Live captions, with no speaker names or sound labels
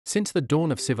Since the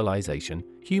dawn of civilization,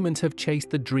 humans have chased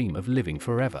the dream of living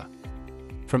forever.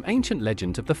 From ancient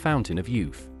legends of the fountain of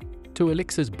youth to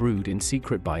elixirs brewed in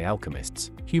secret by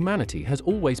alchemists, humanity has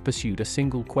always pursued a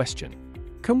single question: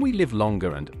 can we live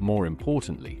longer and, more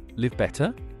importantly, live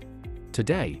better?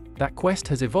 Today, that quest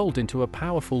has evolved into a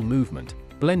powerful movement,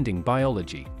 blending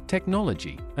biology,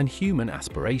 technology, and human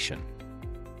aspiration.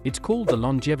 It's called the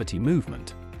longevity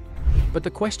movement. But the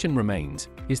question remains,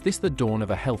 is this the dawn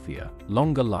of a healthier,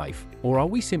 longer life, or are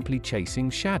we simply chasing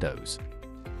shadows?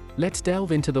 Let's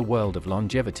delve into the world of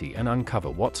longevity and uncover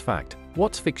what's fact,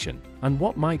 what's fiction, and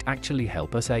what might actually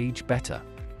help us age better.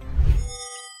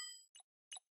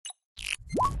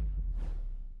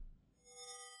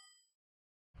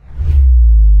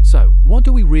 So, what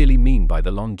do we really mean by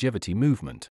the longevity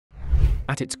movement?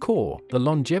 At its core, the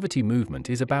longevity movement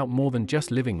is about more than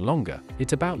just living longer,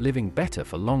 it's about living better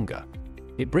for longer.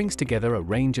 It brings together a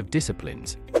range of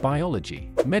disciplines, biology,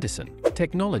 medicine,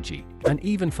 technology, and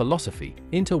even philosophy,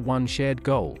 into one shared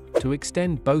goal: to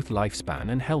extend both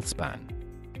lifespan and health span.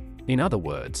 In other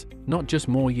words, not just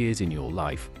more years in your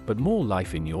life, but more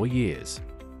life in your years.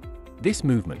 This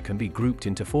movement can be grouped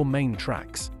into four main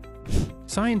tracks.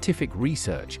 Scientific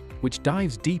research, which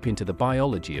dives deep into the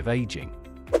biology of aging.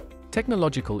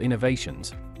 Technological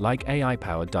innovations, like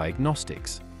AI-powered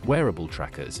diagnostics, wearable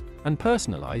trackers, and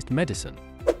personalized medicine.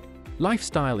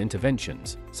 Lifestyle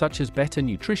interventions, such as better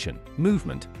nutrition,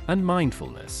 movement, and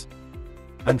mindfulness.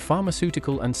 And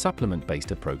pharmaceutical and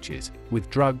supplement-based approaches, with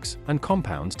drugs and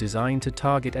compounds designed to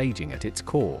target aging at its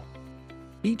core.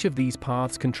 Each of these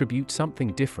paths contributes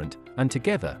something different, and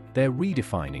together, they're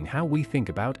redefining how we think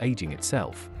about aging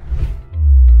itself.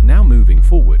 Now moving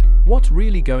forward, what's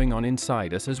really going on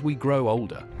inside us as we grow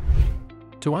older?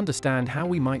 To understand how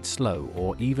we might slow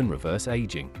or even reverse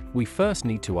aging, we first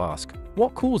need to ask,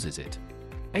 what causes it?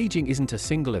 Aging isn't a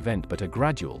single event but a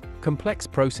gradual, complex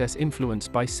process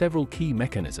influenced by several key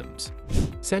mechanisms.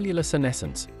 Cellular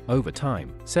senescence. Over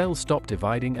time, cells stop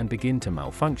dividing and begin to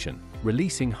malfunction,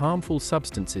 releasing harmful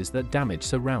substances that damage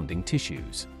surrounding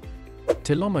tissues.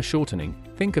 Telomere shortening.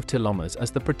 Think of telomeres as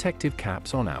the protective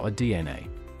caps on our DNA.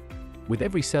 With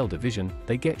every cell division,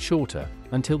 they get shorter,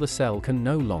 until the cell can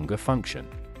no longer function.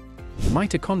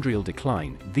 Mitochondrial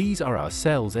decline. These are our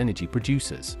cells' energy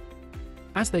producers.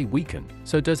 As they weaken,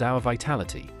 so does our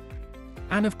vitality.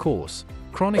 And of course,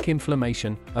 chronic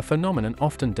inflammation, a phenomenon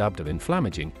often dubbed of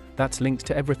inflammaging, that's linked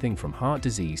to everything from heart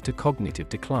disease to cognitive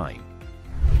decline.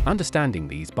 Understanding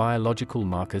these biological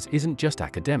markers isn't just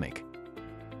academic.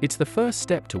 It's the first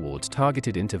step towards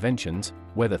targeted interventions,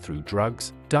 whether through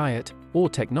drugs, diet, or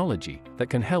technology, that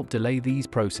can help delay these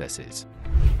processes.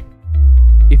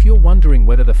 If you're wondering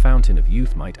whether the fountain of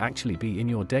youth might actually be in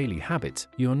your daily habits,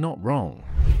 you're not wrong.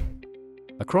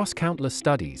 Across countless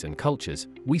studies and cultures,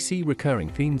 we see recurring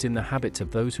themes in the habits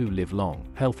of those who live long,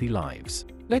 healthy lives.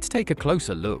 Let's take a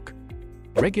closer look.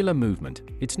 Regular movement.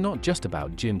 It's not just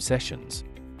about gym sessions.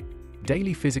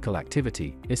 Daily physical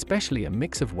activity, especially a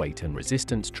mix of weight and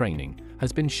resistance training,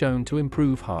 has been shown to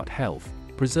improve heart health,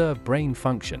 preserve brain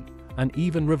function, and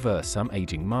even reverse some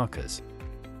aging markers.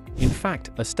 In fact,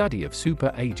 a study of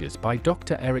super agers by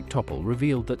Dr. Eric Topol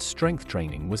revealed that strength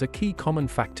training was a key common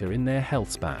factor in their health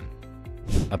span.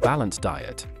 A balanced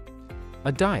diet.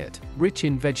 A diet rich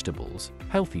in vegetables,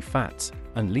 healthy fats,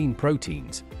 and lean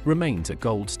proteins remains a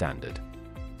gold standard.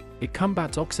 It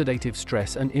combats oxidative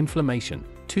stress and inflammation,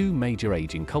 two major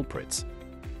aging culprits.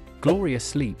 Glorious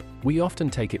sleep. We often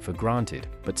take it for granted,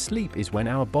 but sleep is when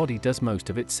our body does most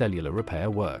of its cellular repair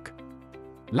work.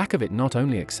 Lack of it not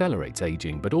only accelerates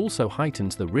aging but also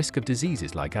heightens the risk of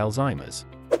diseases like Alzheimer's.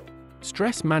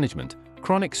 Stress management.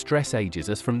 Chronic stress ages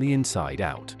us from the inside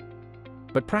out.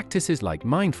 But practices like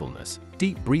mindfulness,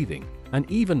 deep breathing, and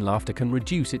even laughter can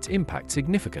reduce its impact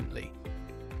significantly.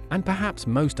 And perhaps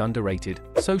most underrated,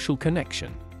 social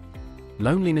connection.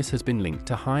 Loneliness has been linked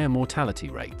to higher mortality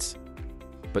rates.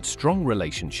 But strong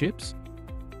relationships?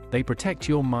 They protect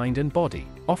your mind and body,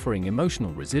 offering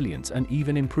emotional resilience and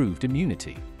even improved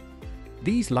immunity.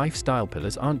 These lifestyle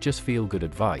pillars aren't just feel-good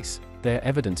advice, they're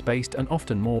evidence-based and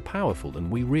often more powerful than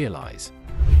we realize.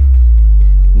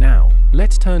 Now,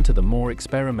 let's turn to the more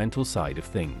experimental side of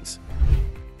things.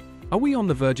 Are we on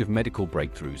the verge of medical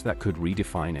breakthroughs that could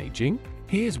redefine aging?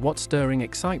 Here's what's stirring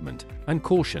excitement and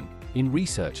caution in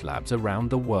research labs around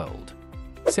the world.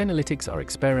 Senolytics are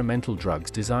experimental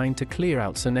drugs designed to clear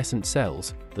out senescent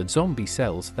cells, the zombie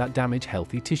cells that damage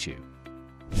healthy tissue.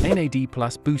 NAD+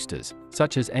 boosters,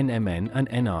 such as NMN and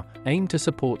NR, aim to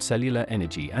support cellular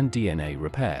energy and DNA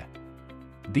repair.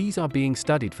 These are being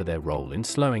studied for their role in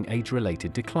slowing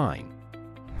age-related decline.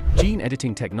 Gene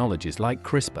editing technologies like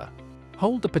CRISPR,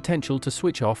 hold the potential to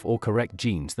switch off or correct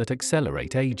genes that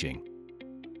accelerate aging.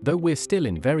 Though we're still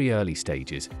in very early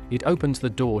stages, it opens the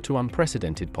door to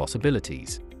unprecedented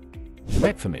possibilities.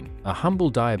 Metformin, a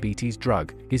humble diabetes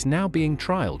drug, is now being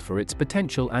trialed for its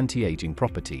potential anti-aging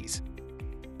properties.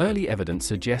 Early evidence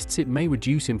suggests it may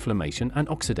reduce inflammation and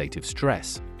oxidative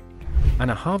stress.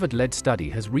 And a Harvard-led study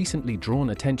has recently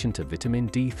drawn attention to vitamin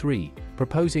D3,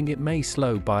 proposing it may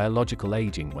slow biological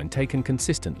aging when taken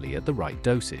consistently at the right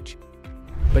dosage.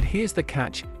 But here's the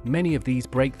catch: many of these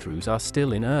breakthroughs are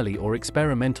still in early or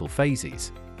experimental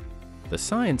phases. The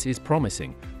science is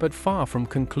promising, but far from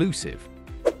conclusive.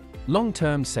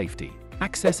 Long-term safety,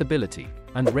 accessibility,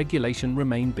 and regulation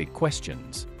remain big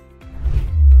questions.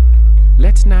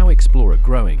 Let's now explore a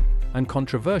growing and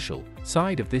controversial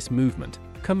side of this movement: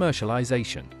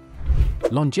 commercialization.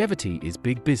 Longevity is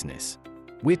big business.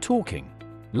 We're talking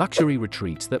luxury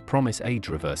retreats that promise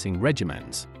age-reversing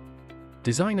regimens,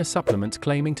 designer supplements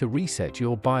claiming to reset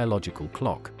your biological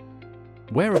clock,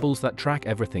 wearables that track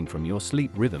everything from your sleep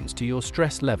rhythms to your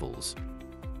stress levels.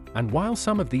 And while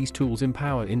some of these tools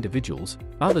empower individuals,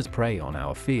 others prey on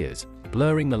our fears,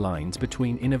 blurring the lines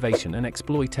between innovation and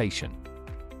exploitation.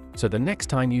 So the next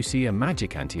time you see a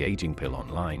magic anti-aging pill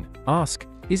online, ask,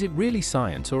 is it really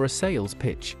science or a sales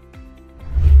pitch?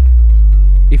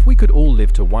 If we could all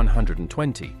live to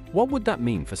 120, what would that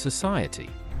mean for society?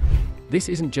 This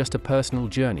isn't just a personal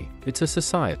journey, it's a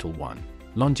societal one.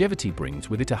 Longevity brings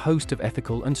with it a host of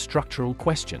ethical and structural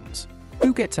questions.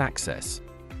 Who gets access?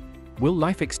 Will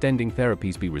life-extending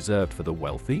therapies be reserved for the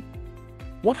wealthy?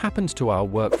 What happens to our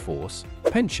workforce,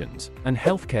 pensions, and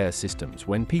healthcare systems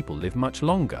when people live much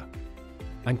longer?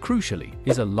 And crucially,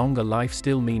 is a longer life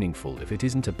still meaningful if it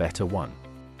isn't a better one?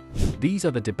 These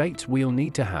are the debates we'll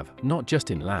need to have, not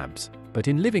just in labs, but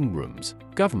in living rooms,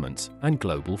 governments, and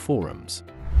global forums.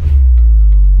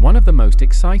 One of the most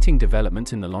exciting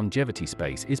developments in the longevity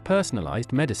space is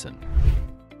personalized medicine.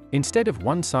 Instead of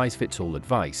one-size-fits-all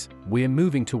advice, we're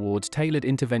moving towards tailored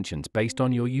interventions based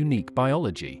on your unique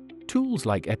biology. Tools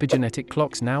like epigenetic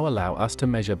clocks now allow us to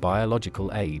measure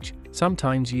biological age,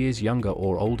 sometimes years younger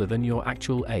or older than your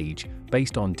actual age,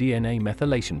 based on DNA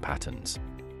methylation patterns.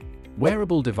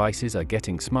 Wearable devices are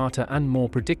getting smarter and more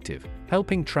predictive,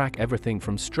 helping track everything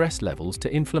from stress levels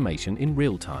to inflammation in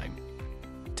real time.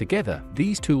 Together,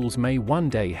 these tools may one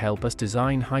day help us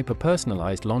design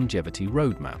hyper-personalized longevity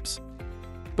roadmaps.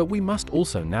 But we must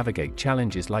also navigate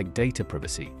challenges like data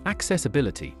privacy,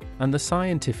 accessibility, and the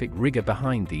scientific rigor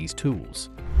behind these tools.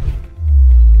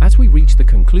 As we reach the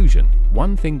conclusion,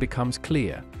 one thing becomes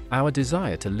clear: our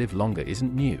desire to live longer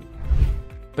isn't new.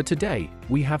 But today,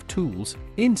 we have tools,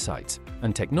 insights,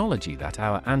 and technology that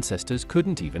our ancestors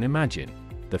couldn't even imagine.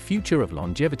 The future of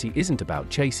longevity isn't about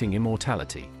chasing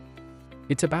immortality.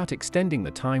 It's about extending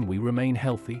the time we remain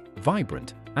healthy,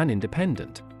 vibrant, and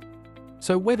independent.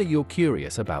 So whether you're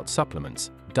curious about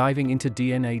supplements, diving into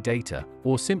DNA data,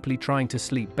 or simply trying to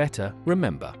sleep better,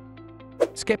 remember: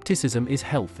 skepticism is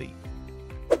healthy.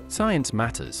 Science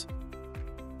matters.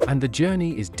 And the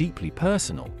journey is deeply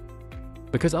personal.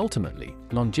 Because ultimately,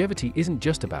 longevity isn't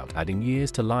just about adding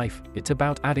years to life, it's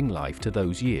about adding life to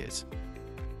those years.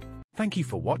 Thank you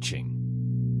for watching.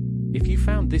 If you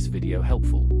found this video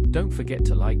helpful, don't forget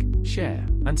to like, share,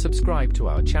 and subscribe to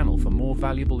our channel for more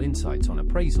valuable insights on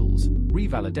appraisals,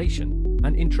 revalidation,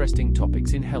 and interesting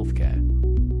topics in healthcare.